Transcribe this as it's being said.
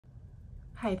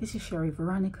Hi, this is Sherry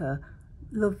Veronica.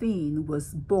 Lavine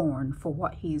was born for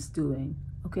what he's doing,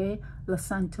 okay?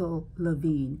 Lesanto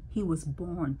Lavine, he was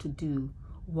born to do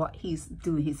what he's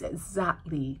doing. He's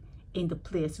exactly in the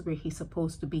place where he's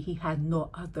supposed to be. He had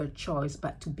no other choice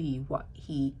but to be what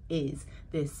he is.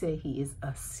 They say he is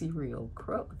a serial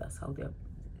crook. That's how they're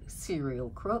serial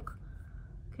crook.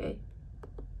 Okay,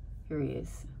 here he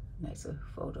is. Nice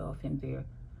photo of him there.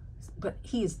 But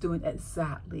he is doing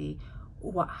exactly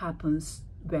what happens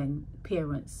when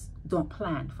parents don't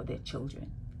plan for their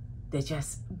children. They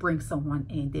just bring someone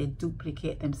in, they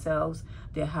duplicate themselves,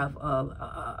 they have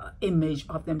a image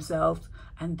of themselves,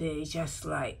 and they just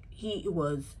like, he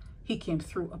came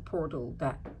through a portal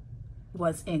that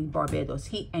was in Barbados.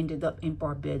 He ended up in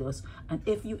Barbados. And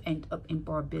if you end up in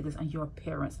Barbados and your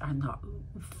parents are not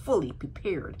fully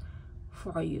prepared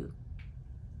for you,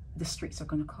 the streets are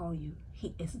going to call you.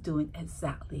 He is doing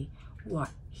exactly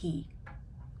what he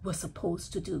was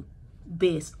supposed to do,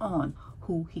 based on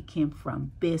who he came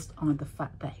from, based on the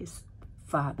fact that his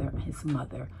father and his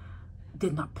mother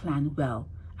did not plan well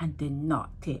and did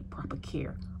not take proper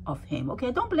care of him.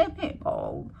 Okay, don't blame him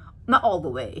not all the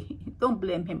way. Don't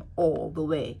blame him all the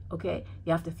way. Okay,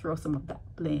 you have to throw some of that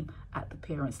blame at the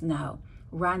parents. Now,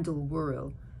 Randall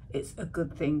World, it's a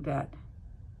good thing that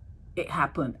it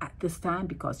happened at this time,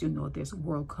 because you know there's a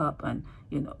World Cup, and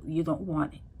you know you don't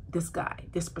want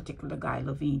this particular guy,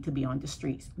 Lavine, to be on the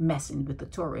streets messing with the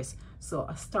tourists. So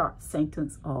a start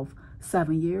sentence of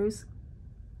 7 years.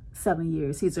 7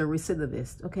 years. He's a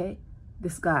recidivist, okay?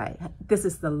 This guy, this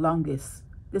is the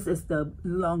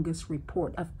longest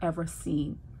report I've ever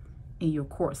seen in your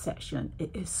court section.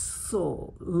 It is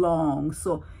so long.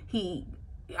 So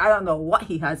I don't know what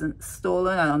he hasn't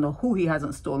stolen. I don't know who he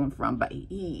hasn't stolen from, but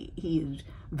he is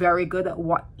very good at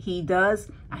what he does,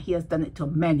 and he has done it to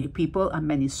many people and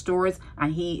many stores,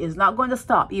 and he is not going to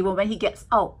stop. Even when he gets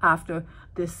out after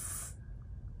this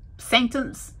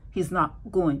sentence, he's not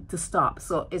going to stop.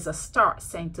 So it's a start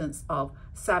sentence of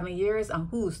 7 years, and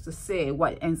who's to say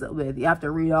what it ends up with? You have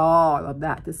to read all of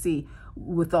that to see,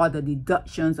 with all the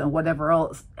deductions and whatever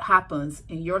else happens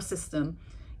in your system.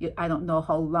 I don't know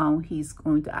how long he's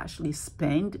going to actually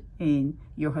spend in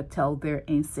your hotel there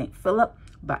in St. Philip,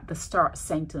 but the start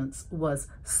sentence was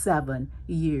 7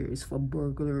 years for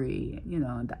burglary, you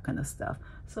know, and that kind of stuff.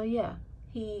 So yeah,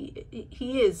 he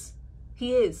is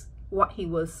what he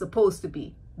was supposed to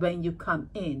be when you come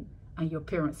in and your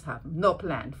parents have no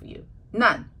plan for you.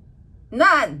 None.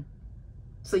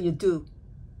 So you do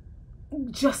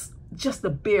just the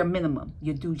bare minimum.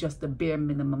 You do just the bare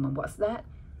minimum. And what's that?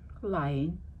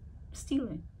 Lying,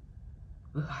 stealing.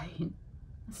 Lying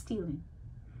and stealing.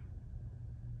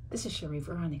 This is Sherry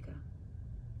Veronica.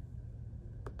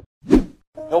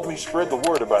 Help me spread the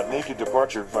word about Naked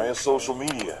Departure via social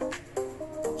media.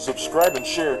 Subscribe and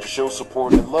share to show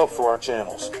support and love for our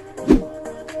channels.